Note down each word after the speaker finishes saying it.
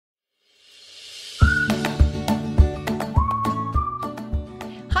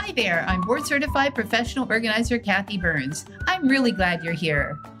there, I'm board certified professional organizer Kathi Burns. I'm really glad you're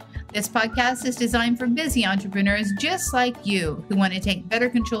here. This podcast is designed for busy entrepreneurs just like you who want to take better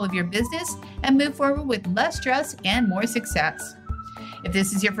control of your business and move forward with less stress and more success. If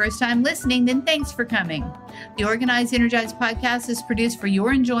this is your first time listening, then thanks for coming. The Organized and Energized podcast is produced for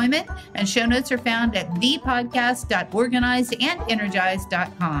your enjoyment, and show notes are found at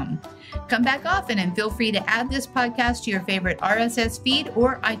thepodcast.organizedandenergize.com. Come back often and feel free to add this podcast to your favorite RSS feed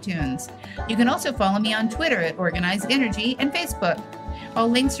or iTunes. You can also follow me on Twitter at Organized Energy and Facebook. All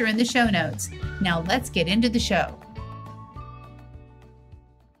links are in the show notes. Now let's get into the show.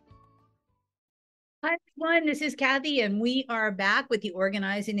 Hi, everyone. This is Kathi, and we are back with the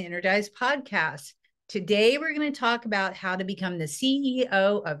Organized and Energized podcast. Today, we're going to talk about how to become the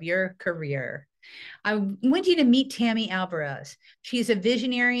CEO of your career. I want you to meet Tammy Alvarez. She's a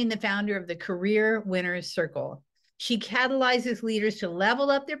visionary and the founder of the Career Winners Circle. She catalyzes leaders to level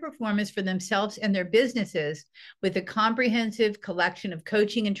up their performance for themselves and their businesses with a comprehensive collection of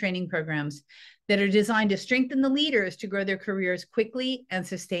coaching and training programs that are designed to strengthen the leaders to grow their careers quickly and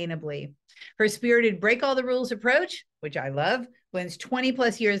sustainably. Her spirited break all the rules approach, which I love, blends 20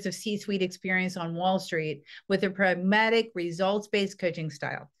 plus years of C-suite experience on Wall Street with a pragmatic, results-based coaching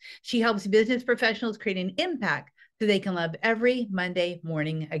style. She helps business professionals create an impact so they can love every Monday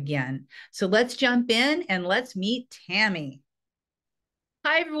morning again. So let's jump in and let's meet Tammy.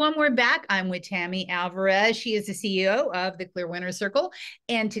 Hi, everyone. We're back. I'm with Tammy Alvarez. She is the CEO of the Career Winners Circle.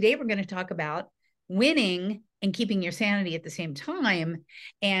 And today we're going to talk about winning and keeping your sanity at the same time.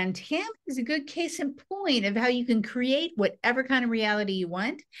 And Tammy is a good case in point of how you can create whatever kind of reality you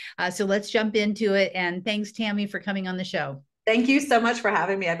want. So let's jump into it. And thanks, Tammy, for coming on the show. Thank you so much for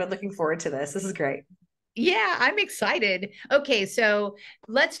having me. I've been looking forward to this. This is great. Yeah, I'm excited. Okay, so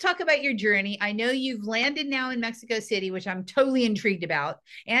let's talk about your journey. I know you've landed now in Mexico City, which I'm totally intrigued about,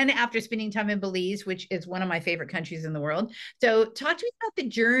 and after spending time in Belize, which is one of my favorite countries in the world. So talk to me about the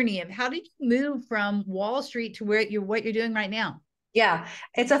journey of how did you move from Wall Street to what you're doing right now? Yeah,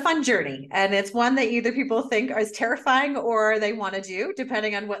 it's a fun journey, and it's one that either people think is terrifying or they want to do,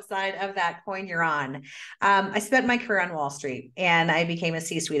 depending on what side of that coin you're on. I spent my career on Wall Street, and I became a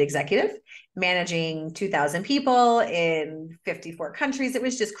C-suite executive, managing 2,000 people in 54 countries. It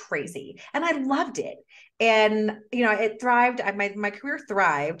was just crazy, and I loved it. And it thrived. My career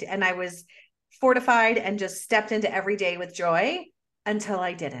thrived, and I was fortified and just stepped into every day with joy until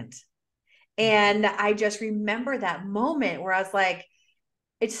I didn't. And I just remember that moment where I was like,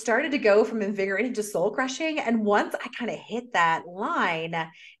 it started to go from invigorating to soul crushing. And once I kind of hit that line,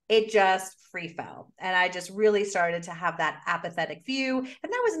 it just free fell. And I just really started to have that apathetic view.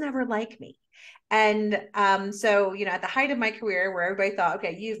 And that was never like me. And so, at the height of my career where everybody thought,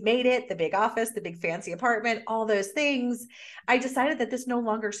 okay, you've made it, the big office, the big fancy apartment, all those things, I decided that this no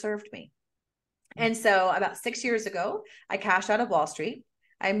longer served me. And so about 6 years ago, I cashed out of Wall Street.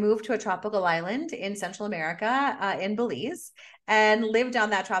 I moved to a tropical island in Central America, in Belize, and lived on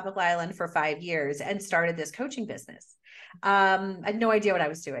that tropical island for 5 years and started this coaching business. I had no idea what I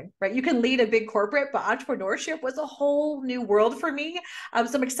was doing, right? You can lead a big corporate, but entrepreneurship was a whole new world for me.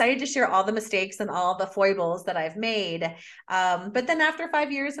 So I'm excited to share all the mistakes and all the foibles that I've made. But then after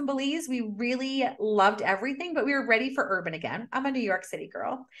 5 years in Belize, we really loved everything, but we were ready for urban again. I'm a New York City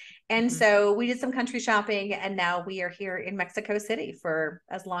girl. And so we did some country shopping, and now we are here in Mexico City for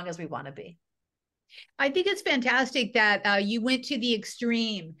as long as we want to be. I think it's fantastic that you went to the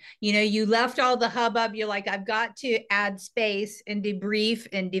extreme. You left all the hubbub. You're like, I've got to add space and debrief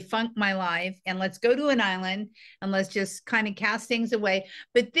and defunk my life. And let's go to an island and let's just kind of cast things away.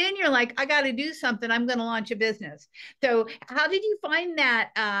 But then you're like, I got to do something. I'm going to launch a business. So how did you find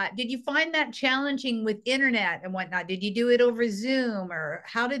that? Did you find that challenging with internet and whatnot? Did you do it over Zoom, or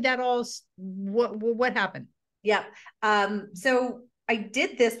how did that all, what happened? Yeah. So I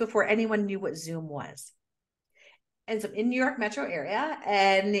did this before anyone knew what Zoom was. And so in New York metro area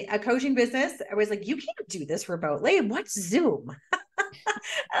and a coaching business, I was like, you can't do this remotely. What's Zoom? And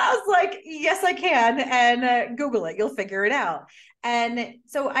I was like, yes, I can. And Google it, you'll figure it out. And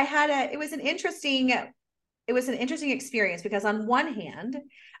so it was an interesting experience because on one hand,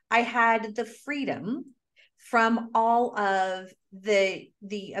 I had the freedom from all of the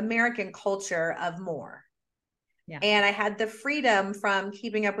American culture of more. Yeah. And I had the freedom from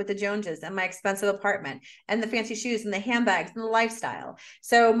keeping up with the Joneses and my expensive apartment and the fancy shoes and the handbags and the lifestyle.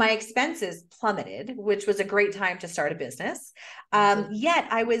 So my expenses plummeted, which was a great time to start a business. Yet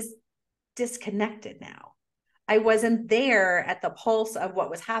I was disconnected now. I wasn't there at the pulse of what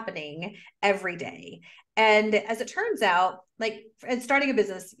was happening every day. And as it turns out, like, and starting a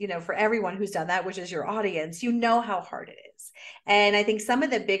business, for everyone who's done that, which is your audience, how hard it is. And I think some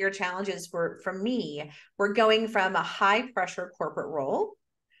of the bigger challenges for me were going from a high pressure corporate role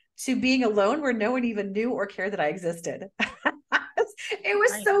to being alone where no one even knew or cared that I existed. It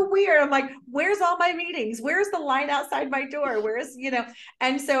was so weird. I'm like, where's all my meetings? Where's the line outside my door?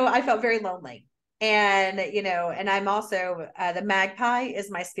 And so I felt very lonely. And, and I'm also, the magpie is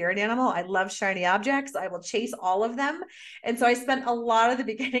my spirit animal. I love shiny objects. I will chase all of them. And so I spent a lot of the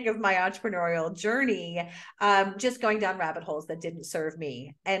beginning of my entrepreneurial journey just going down rabbit holes that didn't serve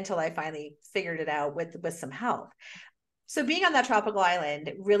me until I finally figured it out with some help. So being on that tropical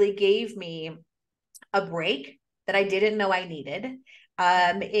island really gave me a break that I didn't know I needed.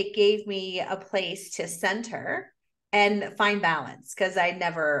 It gave me a place to center and find balance, because I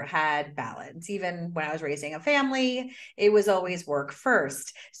never had balance. Even when I was raising a family, it was always work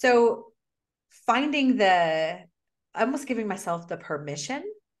first. So almost giving myself the permission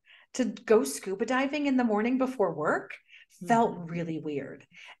to go scuba diving in the morning before work felt really weird.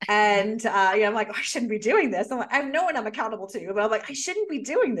 And I'm like, oh, I shouldn't be doing this. I'm like, I know what I'm accountable to, but I'm like, I shouldn't be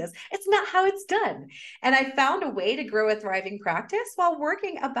doing this. It's not how it's done. And I found a way to grow a thriving practice while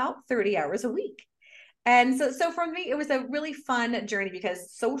working about 30 hours a week. And so for me, it was a really fun journey,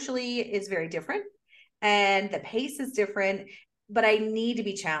 because socially is very different and the pace is different, but I need to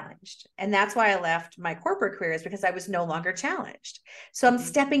be challenged. And that's why I left my corporate career, is because I was no longer challenged. So I'm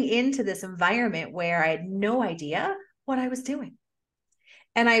stepping into this environment where I had no idea what I was doing.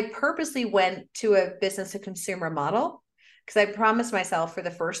 And I purposely went to a business to consumer model, because I promised myself for the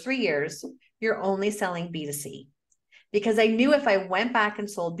first 3 years, you're only selling B2C. Because I knew if I went back and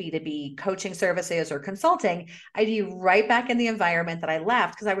sold B2B coaching services or consulting, I'd be right back in the environment that I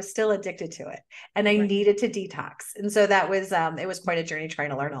left, because I was still addicted to it and I needed to detox. And so that was, it was quite a journey trying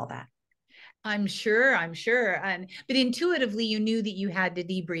to learn all that. I'm sure. But intuitively, you knew that you had to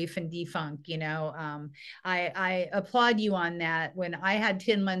debrief and defunk. I applaud you on that. When I had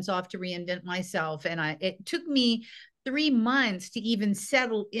 10 months off to reinvent myself, and it took me 3 months to even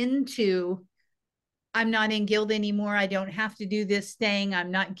settle into, I'm not in guilt anymore. I don't have to do this thing.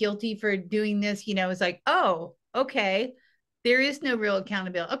 I'm not guilty for doing this. It's like, oh, okay. There is no real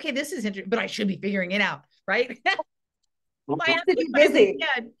accountability. Okay, this is interesting, but I should be figuring it out, right? My husband finally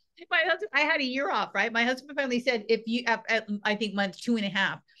said, I had a year off, right? My husband finally said, if you, at I think month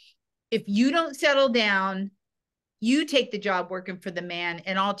 2.5, if you don't settle down, you take the job working for the man,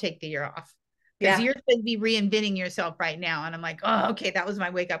 and I'll take the year off, because you're supposed to be reinventing yourself right now. And I'm like, oh, okay, that was my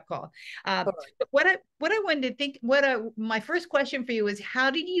wake up call. What I wanted to think, my first question for you is,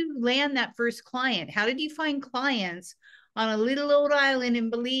 how did you land that first client? How did you find clients on a little old island in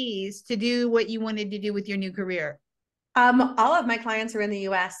Belize to do what you wanted to do with your new career? All of my clients are in the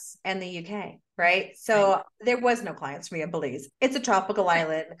US and the UK, right? So there was no clients for me in Belize. It's a tropical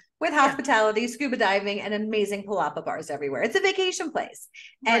island with hospitality, scuba diving, and amazing palapa bars everywhere. It's a vacation place.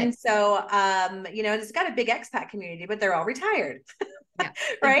 And so, it's got a big expat community, but they're all retired.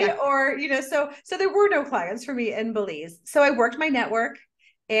 Right. Exactly. Or, so there were no clients for me in Belize. So I worked my network,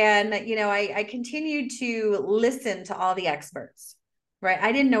 and, I continued to listen to all the experts. Right.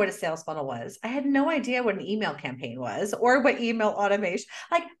 I didn't know what a sales funnel was. I had no idea what an email campaign was, or what email automation,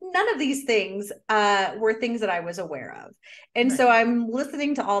 like none of these things were things that I was aware of. And so I'm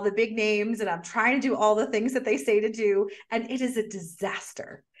listening to all the big names, and I'm trying to do all the things that they say to do. And it is a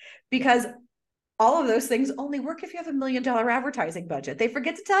disaster, because all of those things only work if you have $1 million advertising budget. They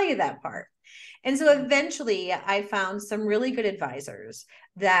forget to tell you that part. And so eventually I found some really good advisors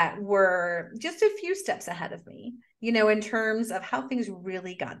that were just a few steps ahead of me, in terms of how things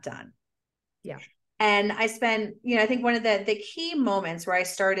really got done. Yeah. And I spent, I think one of the key moments where I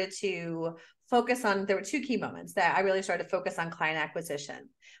started to focus on, there were 2 key moments that I really started to focus on client acquisition.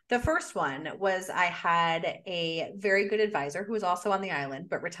 The first one was, I had a very good advisor who was also on the island,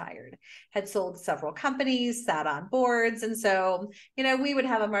 but retired, had sold several companies, sat on boards. And so, we would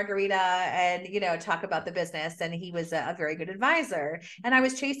have a margarita and, talk about the business. And he was a very good advisor. And I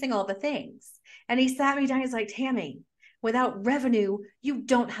was chasing all the things. And he sat me down. He's like, Tammy, without revenue, you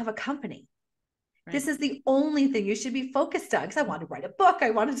don't have a company. Right. This is the only thing you should be focused on. Because I want to write a book. I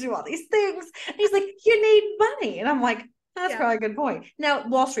want to do all these things. And he's like, you need money. And I'm like, that's probably a good point. Now,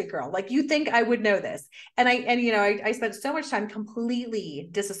 Wall Street girl, like, you think I would know this. And I spent so much time completely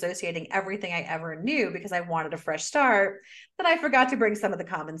disassociating everything I ever knew, because I wanted a fresh start, that I forgot to bring some of the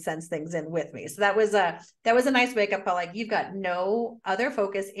common sense things in with me. So that was a nice wake up call. Like, you've got no other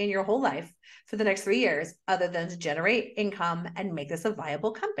focus in your whole life for the next 3 years other than to generate income and make this a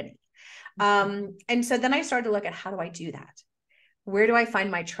viable company. And so then I started to look at, how do I do that? Where do I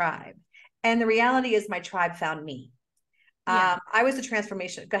find my tribe? And the reality is my tribe found me. I was a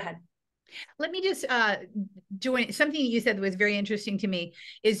transformation. Go ahead. Let me just join something you said that was very interesting to me,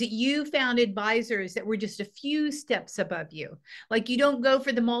 is that you found advisors that were just a few steps above you. Like, you don't go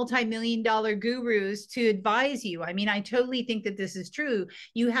for the multi-million-dollar gurus to advise you. I mean, I totally think that this is true.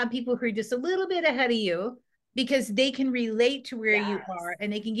 You have people who are just a little bit ahead of you because they can relate to where you are,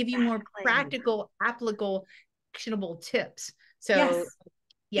 and they can give you more practical, applicable, actionable tips. So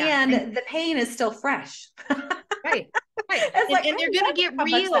yeah. And the pain is still fresh. Right. And they're going to get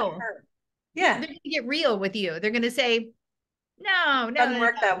real. Yeah. They're going to get real with you. They're going to say, no, doesn't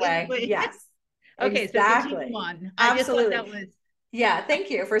work that way. Yes. Okay. Exactly. So continue on. Absolutely. I just thought that was. Yeah. Thank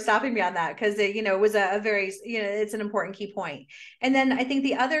you for stopping me on that. Cause it was a very, it's an important key point. And then I think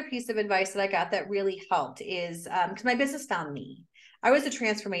the other piece of advice that I got that really helped is, cause my business found me. I was a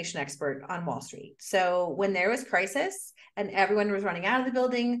transformation expert on Wall Street. So when there was crisis and everyone was running out of the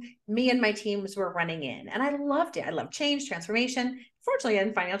building, me and my teams were running in, and I loved it. I love change, transformation. Fortunately,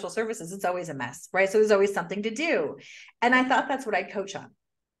 in financial services, it's always a mess, right? So there's always something to do. And I thought that's what I'd coach on,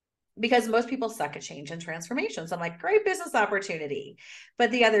 because most people suck at change and transformation. So I'm like, great business opportunity.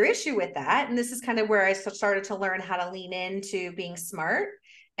 But the other issue with that, and this is kind of where I started to learn how to lean into being smart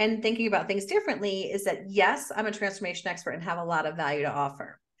and thinking about things differently, is that yes, I'm a transformation expert and have a lot of value to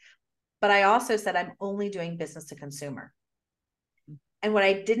offer. But I also said, I'm only doing business to consumer. And what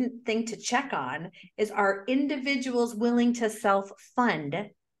I didn't think to check on is, are individuals willing to self-fund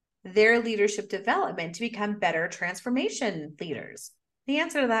their leadership development to become better transformation leaders? The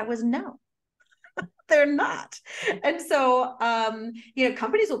answer to that was no, they're not. And so,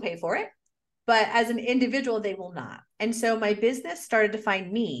 companies will pay for it, but as an individual, they will not. And so my business started to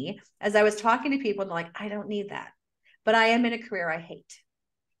find me as I was talking to people, and they're like, I don't need that, but I am in a career I hate.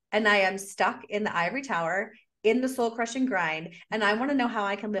 And I am stuck in the ivory tower, in the soul crushing grind. And I want to know how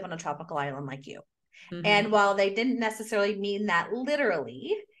I can live on a tropical island like you. Mm-hmm. And while they didn't necessarily mean that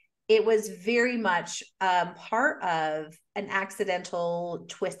literally, it was very much part of an accidental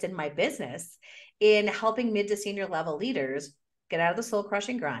twist in my business in helping mid to senior level leaders get out of the soul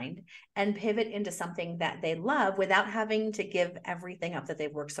crushing grind and pivot into something that they love without having to give everything up that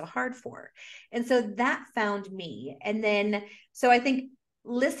they've worked so hard for. And so that found me. And then, so I think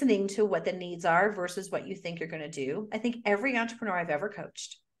listening to what the needs are versus what you think you're going to do. I think every entrepreneur I've ever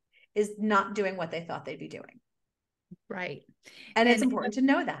coached is not doing what they thought they'd be doing. Right. And it's important to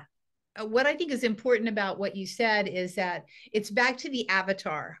know that. What I think is important about what you said is that it's back to the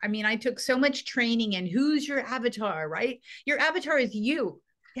avatar. I mean, I took so much training in who's your avatar, right? Your avatar is you.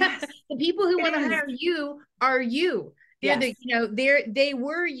 Yes. The people who want to hire you are you. They're they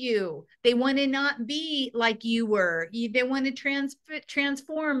were you. They want to not be like you were. They want to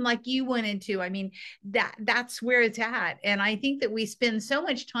transform like you wanted to. I mean, that's where it's at. And I think that we spend so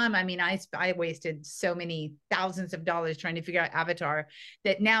much time. I mean, I wasted so many thousands of dollars trying to figure out avatar,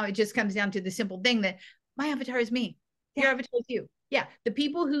 that now it just comes down to the simple thing that my avatar is me. Your avatar is you. Yeah. The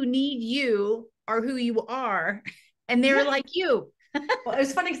people who need you are who you are, and they're like you. Well, it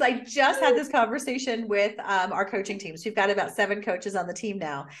was funny because I just had this conversation with our coaching teams. We've got about 7 coaches on the team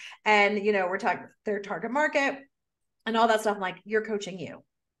now. And, we're talking their target market and all that stuff. I'm like, you're coaching you.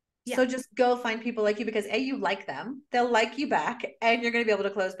 Yeah. So just go find people like you, because A, you like them, they'll like you back, and you're going to be able to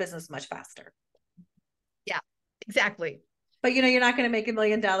close business much faster. Yeah, exactly. But, you're not going to make $1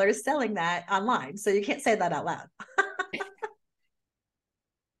 million selling that online. So you can't say that out loud.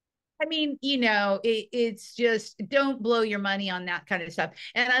 I mean, it's just, don't blow your money on that kind of stuff.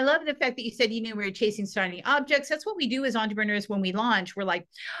 And I love the fact that you said, we were chasing shiny objects. That's what we do as entrepreneurs when we launch. We're like,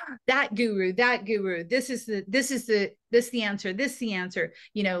 that guru, this is the answer.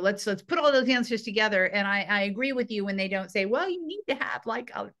 Let's put all those answers together. And I agree with you when they don't say, well, you need to have like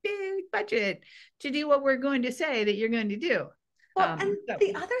a big budget to do what we're going to say that you're going to do. Well, and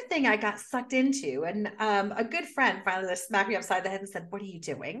the other thing I got sucked into, and a good friend finally smacked me upside the head and said, what are you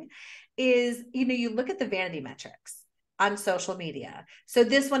doing? Is, you look at the vanity metrics on social media. So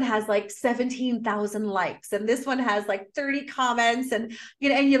this one has like 17,000 likes, and this one has like 30 comments, and,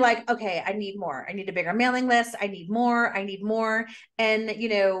 and you're like, okay, I need more. I need a bigger mailing list. I need more. And,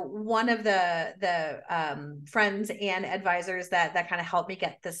 one of the friends and advisors that kind of helped me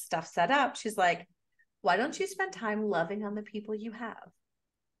get this stuff set up, she's like, why don't you spend time loving on the people you have,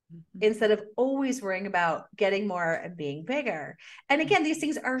 instead of always worrying about getting more and being bigger? And again, these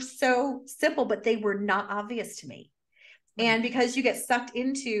things are so simple, but they were not obvious to me. And because you get sucked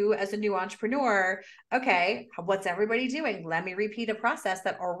into, as a new entrepreneur, okay, what's everybody doing? Let me repeat a process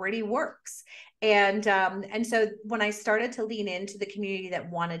that already works. And so when I started to lean into the community that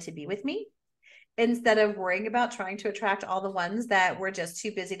wanted to be with me, instead of worrying about trying to attract all the ones that were just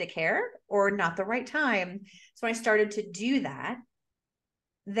too busy to care or not the right time. So when I started to do that,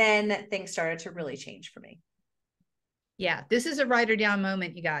 then things started to really change for me. Yeah, this is a write her down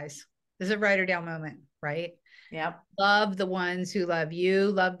moment, you guys. This is a write her down moment, right? Yep. Love the ones who love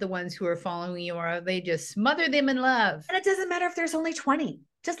you, love the ones who are following you, or they just smother them in love. And it doesn't matter if there's only 20,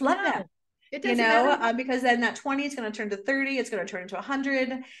 just love them. It doesn't matter. Because then that 20 is going to turn to 30, it's going to turn into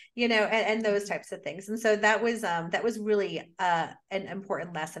 100, and those types of things. And so that was really an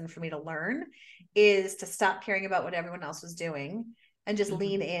important lesson for me to learn, is to stop caring about what everyone else was doing and just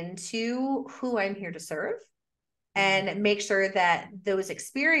lean into who I'm here to serve, and make sure that those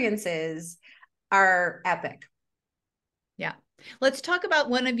experiences are epic. Yeah. Let's talk about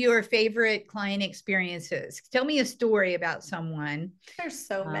one of your favorite client experiences. Tell me a story about someone. There's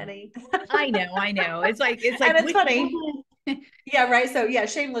so many. I know. It's like, and it's funny. Yeah, right. So yeah,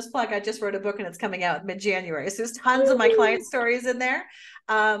 shameless plug. I just wrote a book and it's coming out mid-January. So there's tons of my client stories in there.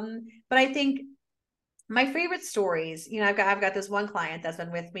 But I think my favorite stories, I've got this one client that's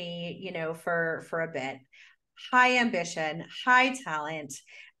been with me, for a bit. High ambition, high talent,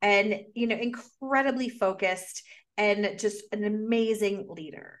 and incredibly focused, and just an amazing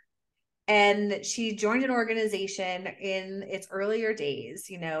leader. And she joined an organization in its earlier days.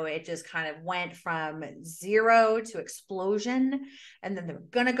 It just kind of went from zero to explosion, and then they're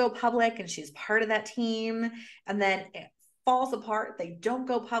going to go public, and she's part of that team. And then it falls apart. They don't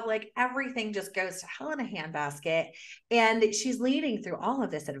go public. Everything just goes to hell in a handbasket. And she's leading through all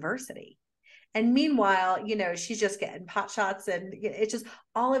of this adversity. And meanwhile, she's just getting pot shots, and it's just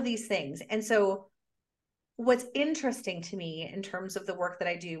all of these things. And so what's interesting to me in terms of the work that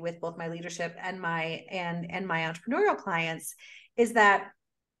I do with both my leadership and my entrepreneurial clients is that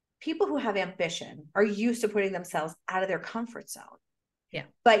people who have ambition are used to putting themselves out of their comfort zone. Yeah.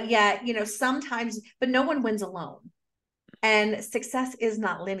 But yet, sometimes, but no one wins alone. And success is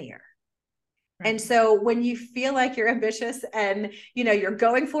not linear. And so when you feel like you're ambitious and, you're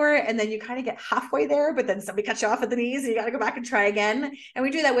going for it, and then you kind of get halfway there, but then somebody cuts you off at the knees and you got to go back and try again. And we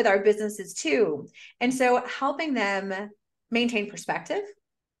do that with our businesses too. And so helping them maintain perspective,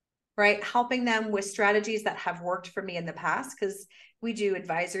 right? Helping them with strategies that have worked for me in the past, because we do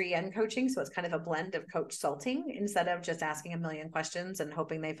advisory and coaching. So it's kind of a blend of coach-sulting instead of just asking a million questions and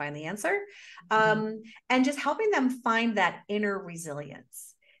hoping they find the answer. And just helping them find that inner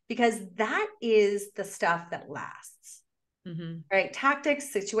resilience, because that is the stuff that lasts, right?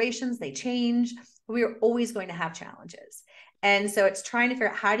 Tactics, situations, they change. We are always going to have challenges. And so it's trying to figure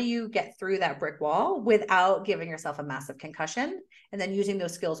out, how do you get through that brick wall without giving yourself a massive concussion, and then using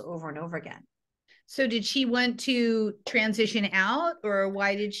those skills over and over again. So did she want to transition out, or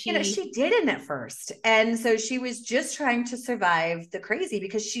why did she? She didn't at first. And so she was just trying to survive the crazy,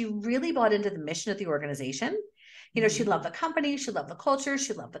 because she really bought into the mission of the organization. She loved the company, she loved the culture,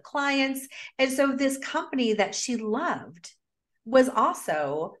 she loved the clients. And so this company that she loved was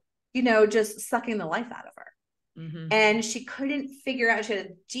also, just sucking the life out of her. And she couldn't figure out, she had a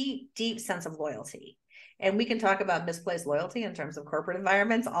deep, deep sense of loyalty. And we can talk about misplaced loyalty in terms of corporate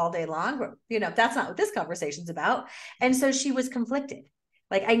environments all day long, but that's not what this conversation's about. And so she was conflicted.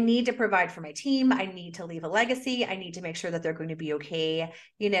 Like, I need to provide for my team. I need to leave a legacy. I need to make sure that they're going to be okay,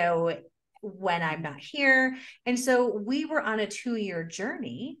 when I'm not here. And so we were on a 2-year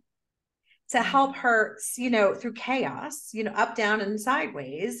journey to help her, through chaos, up, down, and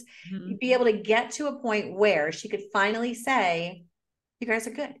sideways, be able to get to a point where she could finally say, you guys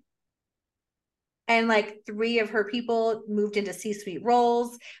are good. And like 3 of her people moved into C-suite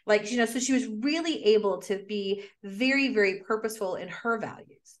roles, so she was really able to be very, very purposeful in her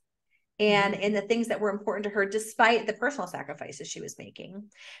values and in the things that were important to her, despite the personal sacrifices she was making,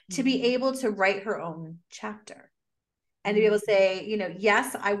 to be able to write her own chapter and to be able to say,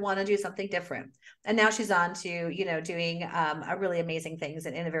 yes, I want to do something different. And now she's on to, doing a really amazing things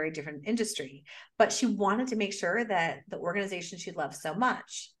in a very different industry. But she wanted to make sure that the organization she loved so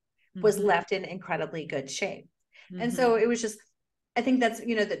much was left in incredibly good shape. And so it was just, I think that's,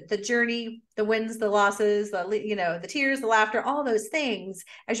 the journey, the wins, the losses, the tears, the laughter, all those things,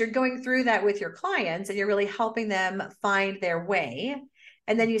 as you're going through that with your clients and you're really helping them find their way.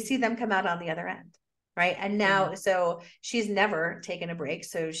 And then you see them come out on the other end. Right. And now, so she's never taken a break.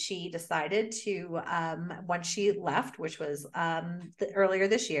 So she decided to, when she left, which was earlier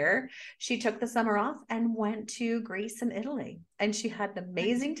this year, she took the summer off and went to Greece and Italy. And she had an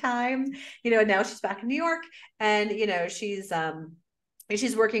amazing time. Now she's back in New York, and,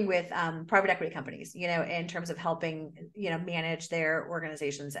 she's working with private equity companies, in terms of helping, manage their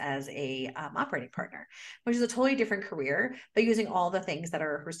organizations as a operating partner, which is a totally different career, but using all the things that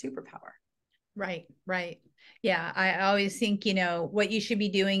are her superpower. Right, right. Yeah, I always think, what you should be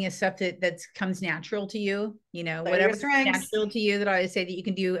doing is stuff that comes natural to you, whatever natural to you. That I always say that you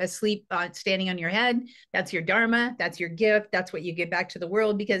can do asleep, standing on your head. That's your dharma. That's your gift. That's what you give back to the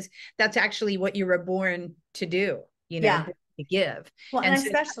world, because that's actually what you were born to do, to give. Well, and so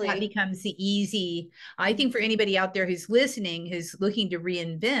especially that becomes the easy, I think, for anybody out there who's listening, who's looking to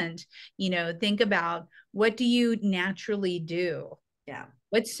reinvent, think about, what do you naturally do? Yeah.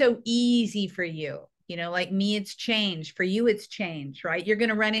 What's so easy for you? Like me, it's change. For you, it's change, right? You're going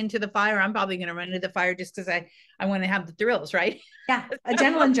to run into the fire. I'm probably going to run into the fire just because I want to have the thrills, right? Yeah.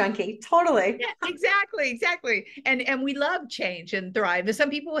 Adrenaline junkie. Totally. Yeah, exactly. And we love change and thrive. And some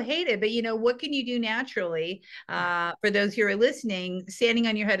people hate it, but what can you do naturally? For those who are listening, standing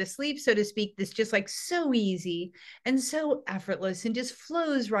on your head asleep, so to speak, this just like so easy and so effortless and just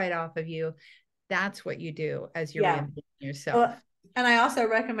flows right off of you. That's what you do as you're reinventing yourself. Well, and I also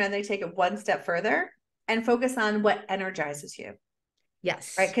recommend they take it one step further and focus on what energizes you.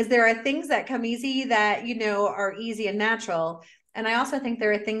 Yes. Right. Because there are things that come easy that, are easy and natural. And I also think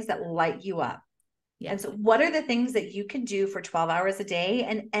there are things that light you up. Yeah. And so what are the things that you can do for 12 hours a day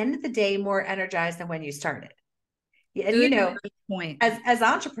and end the day more energized than when you started? And, point. As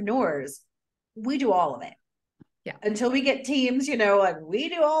entrepreneurs, we do all of it. Yeah. Until we get teams, like we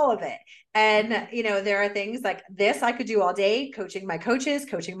do all of it. And, there are things like this I could do all day, coaching my coaches,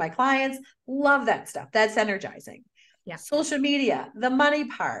 coaching my clients. Love that stuff. That's energizing. Yeah. Social media, the money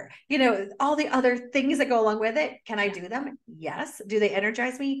part, all the other things that go along with it. Can I do them? Yes. Do they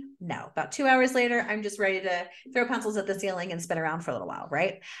energize me? No. About 2 hours later, I'm just ready to throw pencils at the ceiling and spin around for a little while.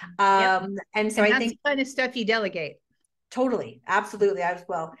 Right. And so I think that's the kind of stuff you delegate. Totally. Absolutely.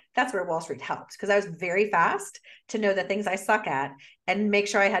 That's where Wall Street helped, because I was very fast to know the things I suck at and make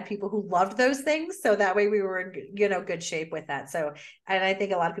sure I had people who loved those things. So that way we were in, good shape with that. So, and I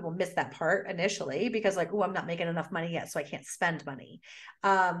think a lot of people miss that part initially because like, oh, I'm not making enough money yet, so I can't spend money.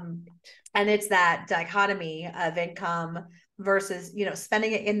 And it's that dichotomy of income versus,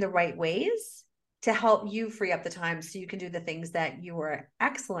 spending it in the right ways to help you free up the time so you can do the things that you are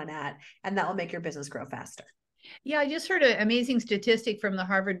excellent at, and that will make your business grow faster. Yeah, I just heard an amazing statistic from the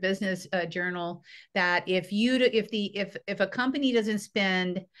Harvard Business Journal that if a company doesn't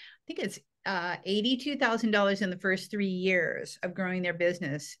spend, I think it's $82,000 in the first 3 years of growing their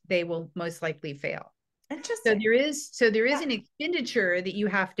business, they will most likely fail. Interesting. So there is an expenditure that you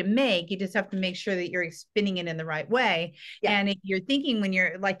have to make. You just have to make sure that you're spending it in the right way. Yeah. And if you're thinking, when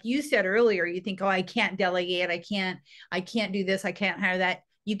you're, like you said earlier, you think, oh, I can't delegate, I can't do this, I can't hire that.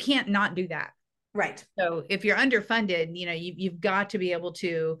 You can't not do that. Right. So if you're underfunded, you've got to be able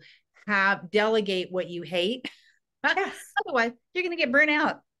to delegate what you hate. Yes. Otherwise, you're going to get burnt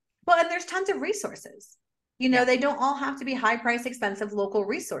out. Well, and there's tons of resources. They don't all have to be high price, expensive local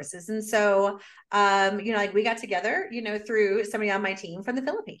resources. And so, like we got together, through somebody on my team from the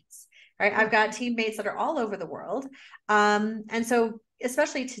Philippines, right? I've got teammates that are all over the world. And so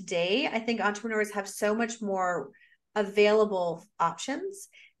especially today, I think entrepreneurs have so much more available options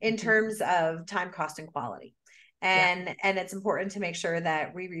in terms of time, cost, and quality. And it's important to make sure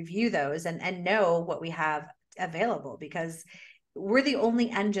that we review those and know what we have available, because we're the only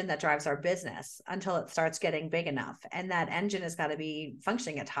engine that drives our business until it starts getting big enough. And that engine has got to be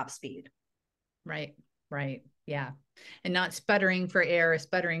functioning at top speed. Right. Yeah. And not sputtering for air,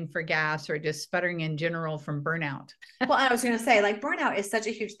 sputtering for gas, or just sputtering in general from burnout. Well, I was going to say, like, burnout is such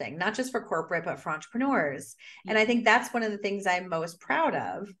a huge thing, not just for corporate, but for entrepreneurs. Yeah. And I think that's one of the things I'm most proud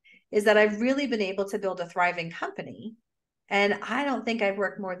of, is that I've really been able to build a thriving company. And I don't think I've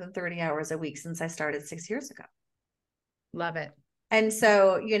worked more than 30 hours a week since I started 6 years ago. Love it. And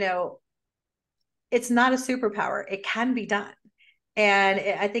so, it's not a superpower. It can be done. And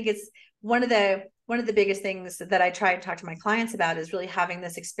I think it's one of the biggest things that I try to talk to my clients about is really having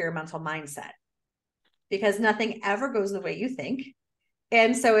this experimental mindset, because nothing ever goes the way you think.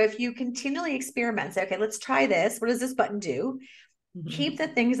 And so if you continually experiment, say, okay, let's try this. What does this button do? Mm-hmm. Keep the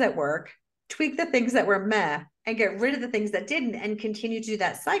things that work, tweak the things that were meh, and get rid of the things that didn't, and continue to do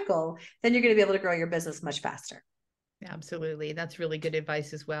that cycle, then you're going to be able to grow your business much faster. Absolutely. That's really good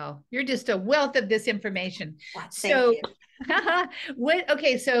advice as well. You're just a wealth of this information. Well, thank So, you.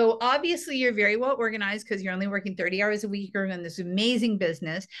 okay, so obviously you're very well organized because you're only working 30 hours a week. You're in this amazing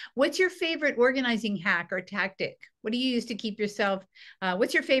business. What's your favorite organizing hack or tactic? What do you use to keep yourself?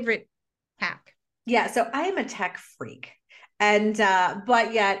 What's your favorite hack? Yeah, so I am a tech freak, and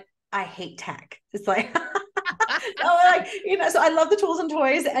but yet I hate tech. It's like so I love the tools and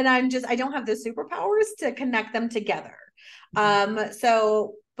toys, and I don't have the superpowers to connect them together.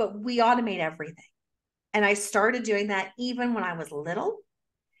 So but we automate everything. And I started doing that even when I was little.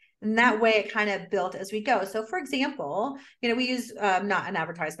 And that way it kind of built as we go. So for example, we use not an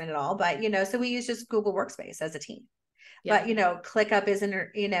advertisement at all, but so we use just Google Workspace as a team. Yeah. But ClickUp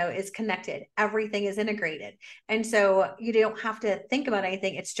is connected. Everything is integrated. And so you don't have to think about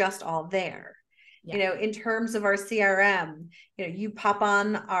anything. It's just all there. Yeah. In terms of our CRM, you pop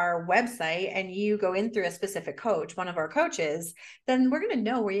on our website and you go in through a specific coach, one of our coaches, then we're going to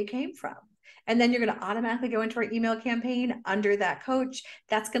know where you came from. And then you're going to automatically go into our email campaign under that coach.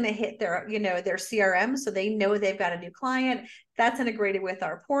 That's going to hit their CRM. So they know they've got a new client that's integrated with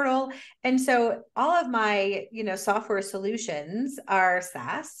our portal. And so all of my, software solutions are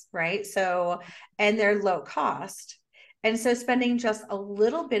SaaS, right? So, and they're low cost. And so spending just a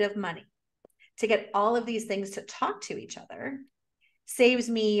little bit of money to get all of these things to talk to each other saves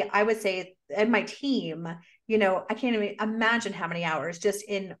me, I would say, and my team, I can't even imagine how many hours just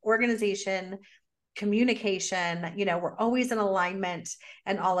in organization, communication, we're always in alignment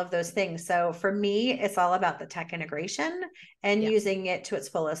and all of those things. So for me, it's all about the tech integration and using it to its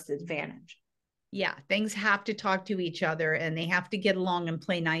fullest advantage. Yeah, things have to talk to each other and they have to get along and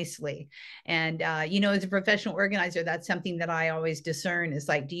play nicely. And, as a professional organizer, that's something that I always discern is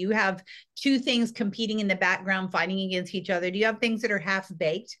like, do you have two things competing in the background, fighting against each other? Do you have things that are half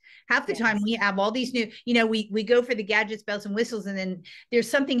baked? Half the time we have all these new, we go for the gadgets, bells and whistles, and then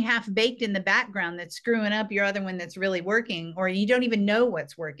there's something half baked in the background that's screwing up your other one that's really working, or you don't even know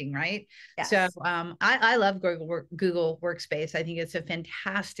what's working, right? Yes. So I love Google Workspace. I think it's a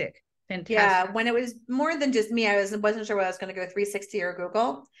fantastic. Yeah, when it was more than just me, wasn't sure whether I was going to go 360 or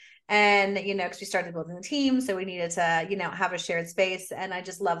Google. And, because we started building the team. So we needed to, have a shared space. And I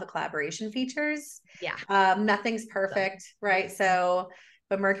just love the collaboration features. Yeah. Nothing's perfect, right? So,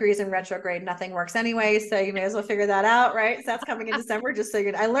 but Mercury's in retrograde, nothing works anyway. So you may as well figure that out, right? So that's coming in December, just so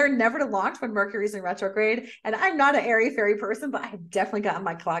I learned never to launch when Mercury's in retrograde. And I'm not an airy fairy person, but I've definitely gotten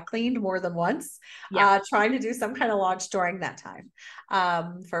my clock cleaned more than once, trying to do some kind of launch during that time.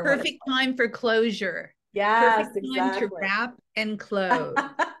 For perfect time for closure. Yes, perfect time to wrap and close.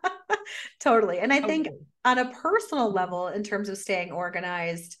 Totally. And I think on a personal level, in terms of staying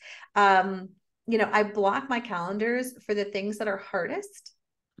organized, I block my calendars for the things that are hardest,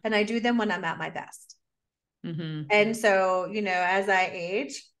 and I do them when I'm at my best. Mm-hmm. And so, as I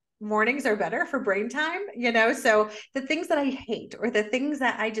age, mornings are better for brain time, so the things that I hate or the things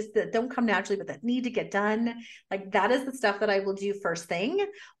that that don't come naturally, but that need to get done, like that is the stuff that I will do first thing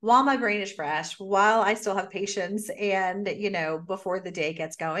while my brain is fresh, while I still have patience and, before the day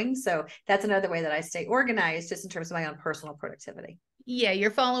gets going. So that's another way that I stay organized just in terms of my own personal productivity. Yeah.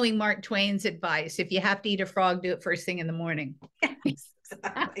 You're following Mark Twain's advice. If you have to eat a frog, do it first thing in the morning. Yes.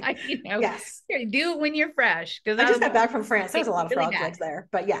 Exactly. Yes. Do it when you're fresh. Because I just got back from France. There's a lot of frog legs there,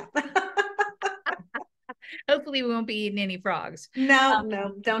 but yeah. Hopefully we won't be eating any frogs.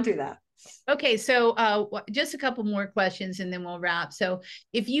 No, don't do that. Okay. So just a couple more questions and then we'll wrap. So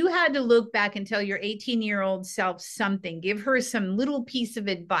if you had to look back and tell your 18-year-old self something, give her some little piece of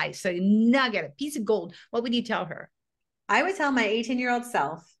advice, a nugget, a piece of gold, what would you tell her? I would tell my 18-year-old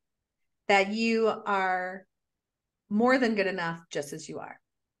self that you are more than good enough just as you are.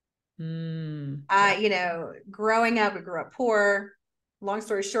 Growing up, we grew up poor. Long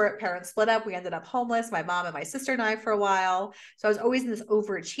story short, parents split up. We ended up homeless, my mom and my sister and I, for a while. So I was always in this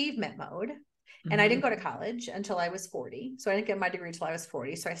overachievement mode. And I didn't go to college until I was 40. So I didn't get my degree until I was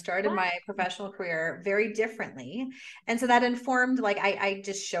 40. So I started my professional career very differently. And so that informed, I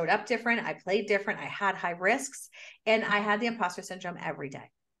just showed up different. I played different. I had high risks. And I had the imposter syndrome every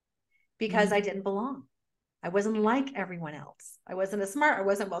day because I didn't belong. I wasn't like everyone else. I wasn't as smart. I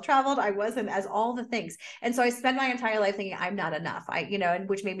wasn't well-traveled. I wasn't as all the things. And so I spent my entire life thinking I'm not enough. And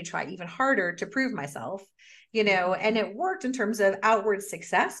which made me try even harder to prove myself, and it worked in terms of outward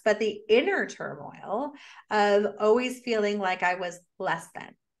success, but the inner turmoil of always feeling like I was less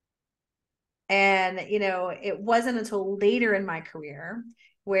than. And, it wasn't until later in my career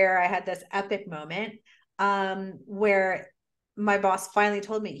where I had this epic moment where my boss finally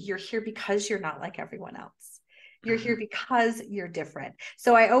told me, you're here because you're not like everyone else. You're here because you're different.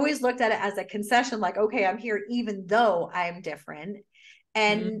 So I always looked at it as a concession, like, okay, I'm here even though I'm different.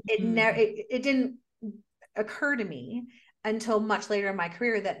 And it didn't occur to me until much later in my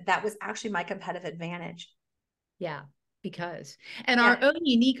career that that was actually my competitive advantage. Yeah, and our own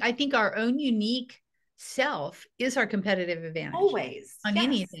unique, I think our own unique self is our competitive advantage Always. on Yes,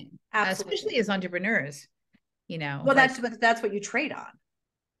 anything, absolutely. especially as entrepreneurs, Well, that's what you trade on.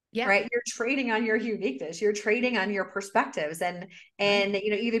 Yeah. Right. You're trading on your uniqueness. You're trading on your perspectives and, Right.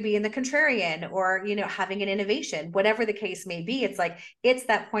 either being the contrarian or, having an innovation, whatever the case may be. It's like, it's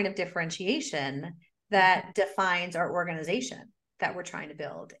that point of differentiation that defines our organization that we're trying to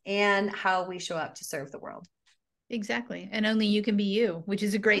build and how we show up to serve the world. Exactly. And only you can be you, which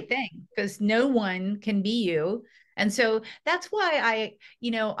is a great thing because no one can be you. And so that's why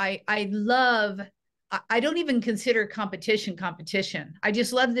I love, I don't even consider competition. I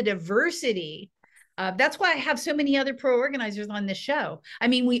just love the diversity. That's why I have so many other pro organizers on this show. I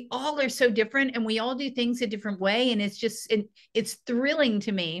mean, we all are so different and we all do things a different way. And it's thrilling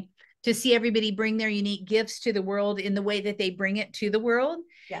to me to see everybody bring their unique gifts to the world in the way that they bring it to the world.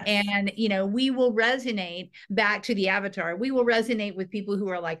 Yes. And, we will resonate back to the avatar. We will resonate with people who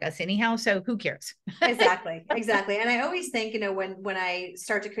are like us anyhow. So who cares? Exactly. And I always think, when I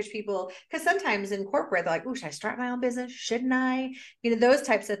start to coach people, because sometimes in corporate, they're like, oh, should I start my own business? Shouldn't I? Those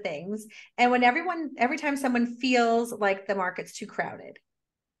types of things. And every time someone feels like the market's too crowded,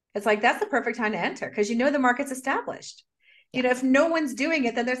 it's like, that's the perfect time to enter because the market's established. Yeah. If no one's doing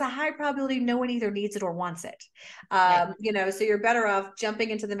it, then there's a high probability no one either needs it or wants it. Right. So you're better off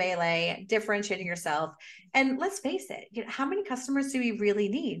jumping into the melee, differentiating yourself. And let's face it, how many customers do we really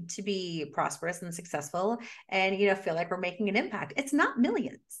need to be prosperous and successful and, feel like we're making an impact? It's not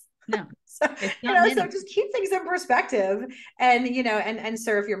millions. No. So, so just keep things in perspective and, and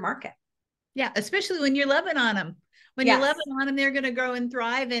serve your market. Yeah. Especially when you're loving on them. When you're loving on them, they're going to grow and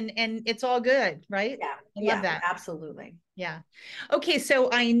thrive and it's all good. Right. Yeah. I love that. Absolutely. Yeah. Okay. So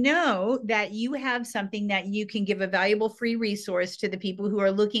I know that you have something that you can give a valuable free resource to the people who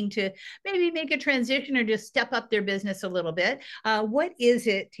are looking to maybe make a transition or just step up their business a little bit. What is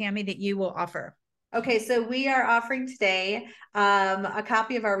it, Tammy, that you will offer? Okay. So we are offering today a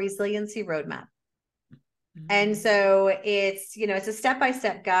copy of our resiliency roadmap. And so it's a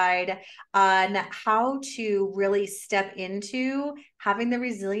step-by-step guide on how to really step into having the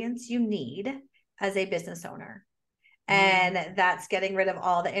resilience you need as a business owner. And that's getting rid of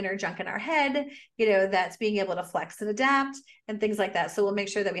all the inner junk in our head, that's being able to flex and adapt and things like that. So we'll make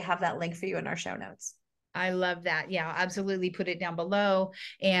sure that we have that link for you in our show notes. I love that. Yeah, absolutely. Put it down below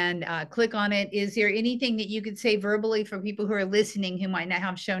and click on it. Is there anything that you could say verbally for people who are listening who might not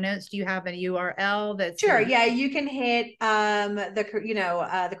have show notes? Do you have a URL that's sure? Yeah, you can hit the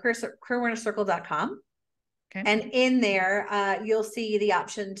careerwinnercircle.com. Okay. And in there, you'll see the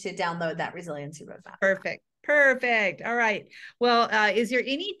option to download that resiliency roadmap. Perfect. All right. Well, is there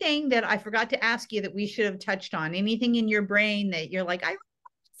anything that I forgot to ask you that we should have touched on? Anything in your brain that you're like, I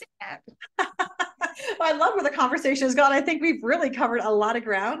well, I love where the conversation has gone. I think we've really covered a lot of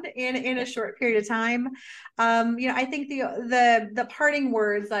ground in a short period of time. I think the parting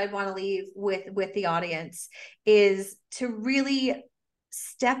words I want to leave with the audience is to really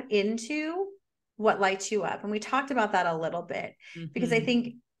step into what lights you up. And we talked about that a little bit because I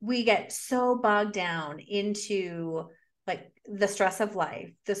think we get so bogged down into like the stress of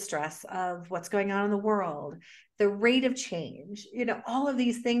life, the stress of what's going on in the world, the rate of change, all of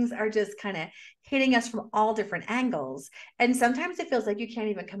these things are just kind of hitting us from all different angles. And sometimes it feels like you can't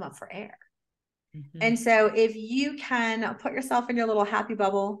even come up for air. And so if you can put yourself in your little happy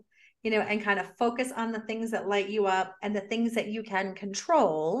bubble, and kind of focus on the things that light you up and the things that you can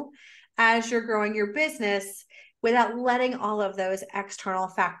control as you're growing your business, without letting all of those external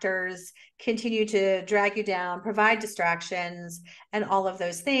factors continue to drag you down, provide distractions, and all of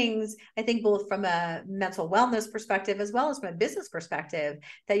those things, I think both from a mental wellness perspective, as well as from a business perspective,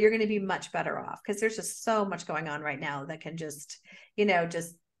 that you're going to be much better off because there's just so much going on right now that can just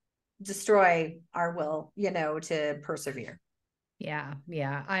destroy our will, to persevere. Yeah,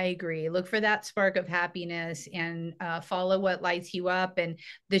 I agree. Look for that spark of happiness and follow what lights you up. And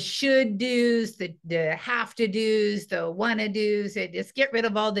the should do's, the have to do's, the wanna do's, and just get rid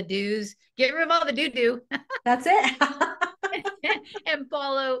of all the do's, get rid of all the do. That's it. And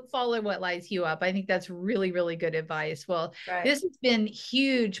follow what lights you up. I think that's really, really good advice. Well, This has been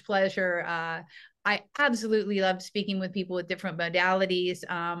huge pleasure. I absolutely loved speaking with people with different modalities.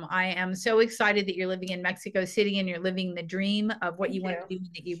 I am so excited that you're living in Mexico City and you're living the dream of what you want to do,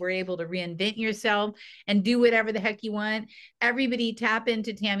 that you were able to reinvent yourself and do whatever the heck you want. Everybody tap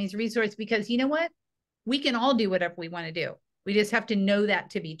into Tammy's resource because you know what? we can all do whatever we want to do. We just have to know that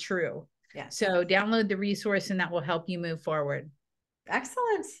to be true. Yes. So download the resource and that will help you move forward.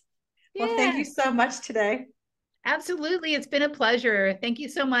 Excellent. Yeah. Well, thank you so much today. Absolutely. It's been a pleasure. Thank you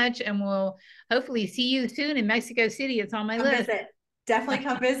so much. And we'll hopefully see you soon in Mexico City. It's on my list. Visit. Definitely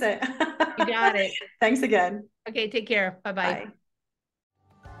come visit. You got it. Thanks again. Okay. Take care. Bye-bye. Bye.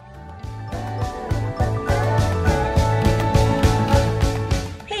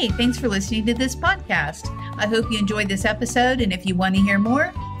 Hey, thanks for listening to this podcast. I hope you enjoyed this episode, and if you want to hear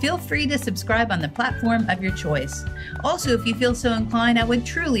more, feel free to subscribe on the platform of your choice. Also, if you feel so inclined, I would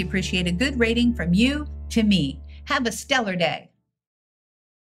truly appreciate a good rating from you to me. Have a stellar day.